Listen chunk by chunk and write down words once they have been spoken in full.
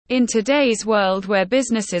In today's world where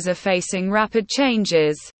businesses are facing rapid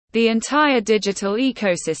changes, the entire digital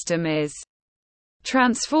ecosystem is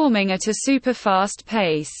transforming at a super fast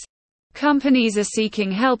pace. Companies are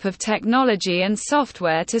seeking help of technology and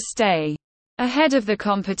software to stay ahead of the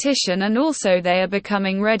competition, and also they are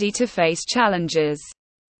becoming ready to face challenges.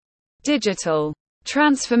 Digital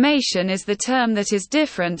transformation is the term that is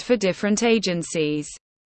different for different agencies.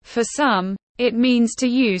 For some, it means to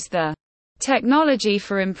use the technology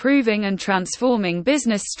for improving and transforming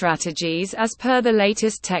business strategies as per the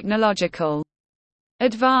latest technological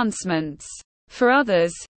advancements. For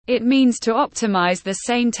others, it means to optimize the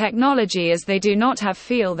same technology as they do not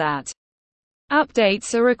feel that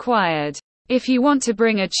updates are required. If you want to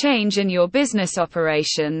bring a change in your business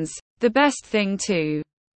operations, the best thing to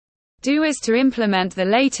do is to implement the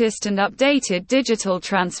latest and updated digital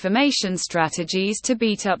transformation strategies to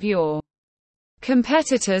beat up your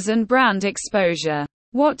competitors and brand exposure.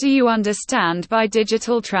 What do you understand by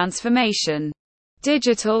digital transformation?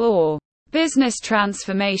 Digital or business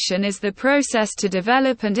transformation is the process to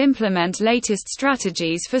develop and implement latest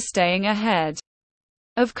strategies for staying ahead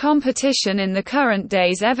of competition in the current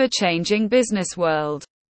day's ever-changing business world.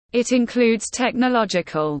 It includes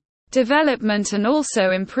technological development and also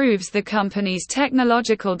improves the company's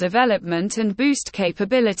technological development and boost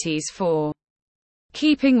capabilities for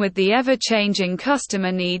keeping with the ever-changing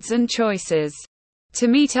customer needs and choices. To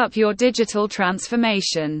meet up your digital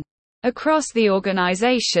transformation across the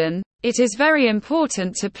organization, it is very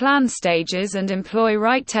important to plan stages and employ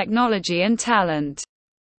right technology and talent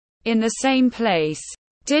in the same place.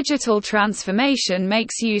 Digital transformation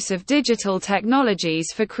makes use of digital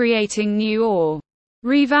technologies for creating new or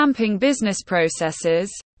revamping business processes,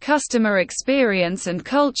 customer experience and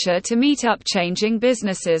culture to meet up changing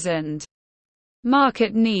businesses and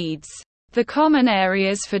market needs. The common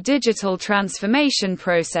areas for digital transformation: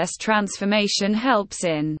 process transformation helps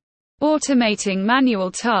in automating manual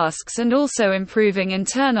tasks and also improving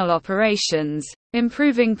internal operations,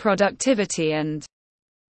 improving productivity and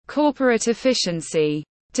corporate efficiency.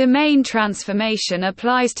 Domain transformation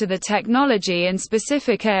applies to the technology in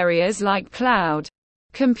specific areas like cloud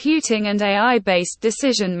computing and AI-based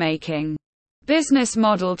decision-making. Business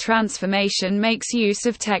model transformation makes use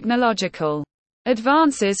of technological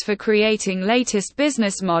advances for creating latest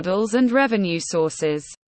business models and revenue sources.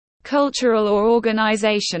 Cultural or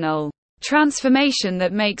organizational transformation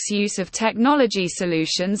that makes use of technology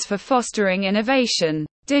solutions for fostering innovation.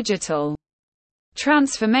 Digital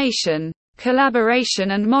transformation, collaboration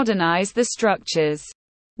and modernize the structures.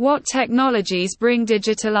 What technologies bring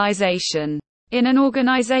digitalization in an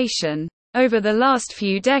organization? Over the last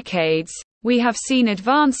few decades, we have seen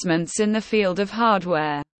advancements in the field of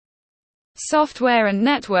hardware, software and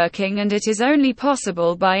networking, and it is only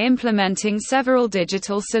possible by implementing several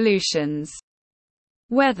digital solutions.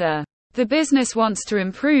 Whether the business wants to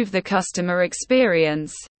improve the customer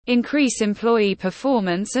experience, increase employee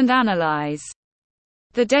performance and analyze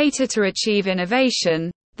the data to achieve innovation,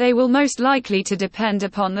 they will most likely to depend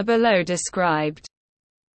upon the below described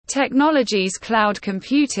technologies. Cloud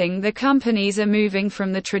computing: the companies are moving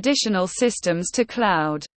from the traditional systems to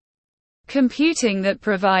cloud computing that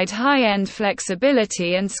provide high-end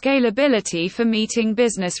flexibility and scalability for meeting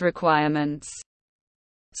business requirements.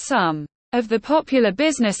 Some of the popular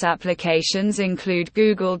business applications include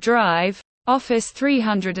Google Drive, Office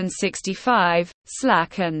 365,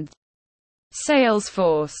 Slack and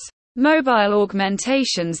Salesforce. Mobile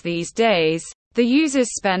augmentations: these days, the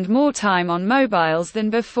users spend more time on mobiles than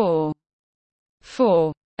before.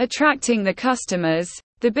 For attracting the customers,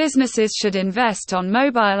 the businesses should invest on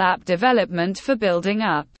mobile app development for building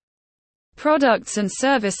up products and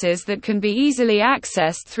services that can be easily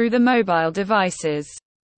accessed through the mobile devices.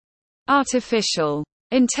 Artificial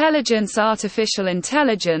intelligence: artificial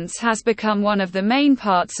intelligence has become one of the main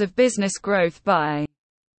parts of business growth by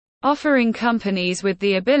offering companies with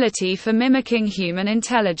the ability for mimicking human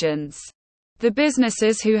intelligence. The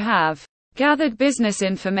businesses who have gathered business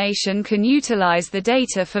information can utilize the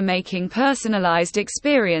data for making personalized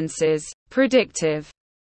experiences, predictive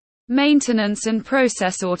maintenance and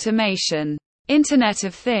process automation. Internet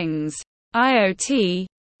of Things (IoT).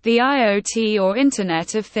 The IoT or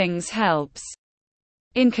Internet of Things helps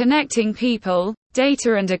in connecting people,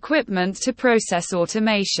 data and equipment to process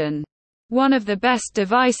automation. One of the best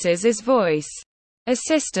devices is voice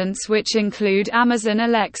assistants, which include Amazon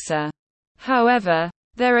Alexa. However,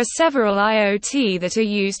 there are several IoT that are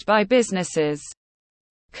used by businesses,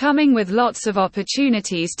 coming with lots of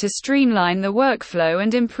opportunities to streamline the workflow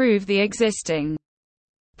and improve the existing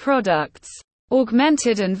products.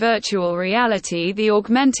 Augmented and virtual reality. The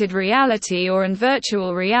augmented reality and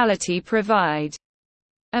virtual reality provide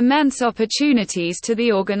immense opportunities to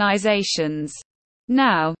the organizations.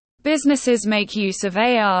 Now, businesses make use of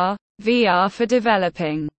AR, VR for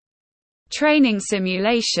developing training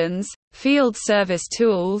simulations, field service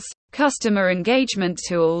tools, customer engagement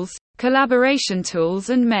tools, collaboration tools,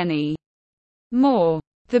 and many more.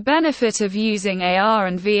 The benefit of using AR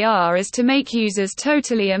and VR is to make users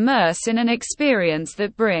totally immerse in an experience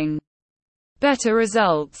that bring better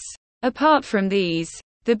results. Apart from these,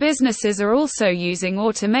 the businesses are also using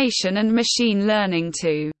automation and machine learning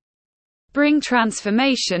to bring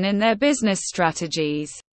transformation in their business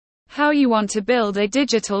strategies. How you want to build a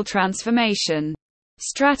digital transformation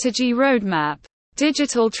strategy roadmap.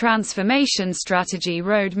 Digital transformation strategy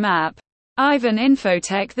roadmap. Ivan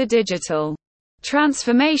Infotech. The digital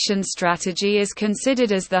transformation strategy is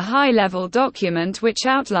considered as the high-level document which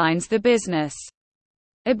outlines the business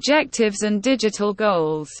objectives and digital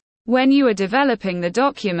goals. When you are developing the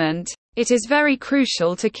document, it is very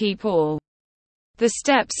crucial to keep all the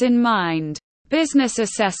steps in mind. Business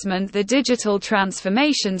assessment. The digital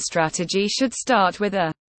transformation strategy should start with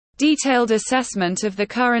a detailed assessment of the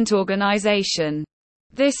current organization.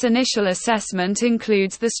 This initial assessment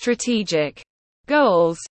includes the strategic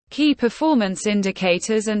goals, key performance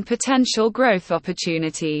indicators, and potential growth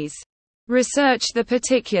opportunities. Research the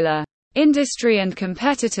particular industry and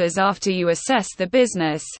competitors. After you assess the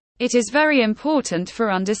business, it is very important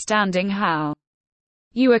for understanding how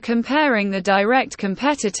you are comparing the direct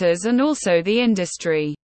competitors and also the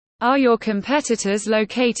industry. Are your competitors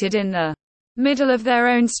located in the middle of their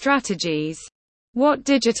own strategies? What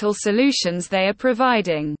digital solutions they are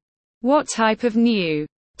providing? What type of new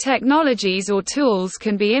technologies or tools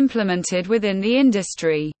can be implemented within the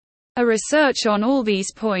industry? A research on all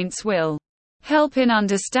these points will help in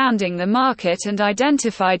understanding the market and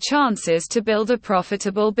identify chances to build a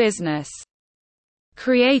profitable business.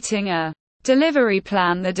 Creating a delivery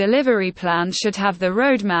plan. The delivery plan should have the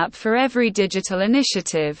roadmap for every digital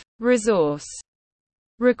initiative, resource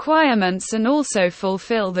requirements, and also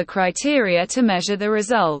fulfill the criteria to measure the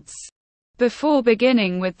results. Before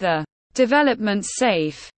beginning with the development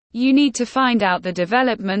safe, you need to find out the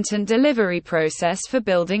development and delivery process for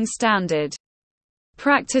building standard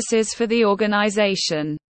practices for the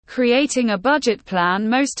organization. Creating a budget plan.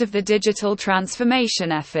 Most of the digital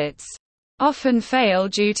transformation efforts often fail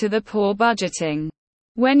due to the poor budgeting.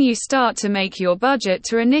 When you start to make your budget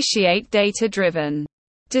to initiate data-driven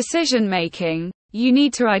decision-making, you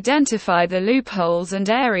need to identify the loopholes and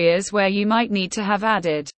areas where you might need to have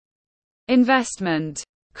added investment.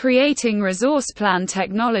 Creating resource plan.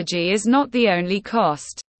 Technology is not the only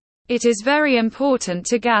cost. It is very important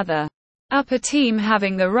to gather up a team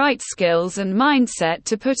having the right skills and mindset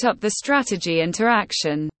to put up the strategy into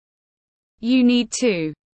action. You need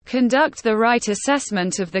to conduct the right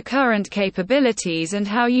assessment of the current capabilities and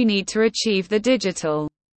how you need to achieve the digital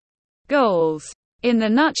goals. In the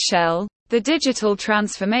nutshell, the digital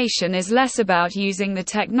transformation is less about using the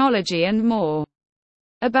technology and more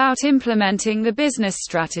about implementing the business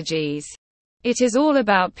strategies. It is all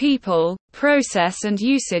about people, process, and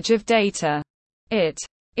usage of data. It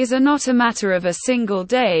is not a matter of a single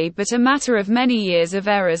day but a matter of many years of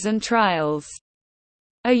errors and trials.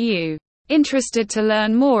 Are you interested to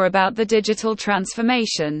learn more about the digital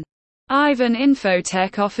transformation? Ivan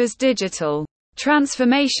Infotech offers digital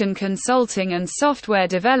transformation consulting and software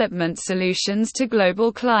development solutions to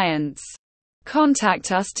global clients.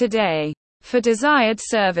 Contact us today for desired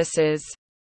services.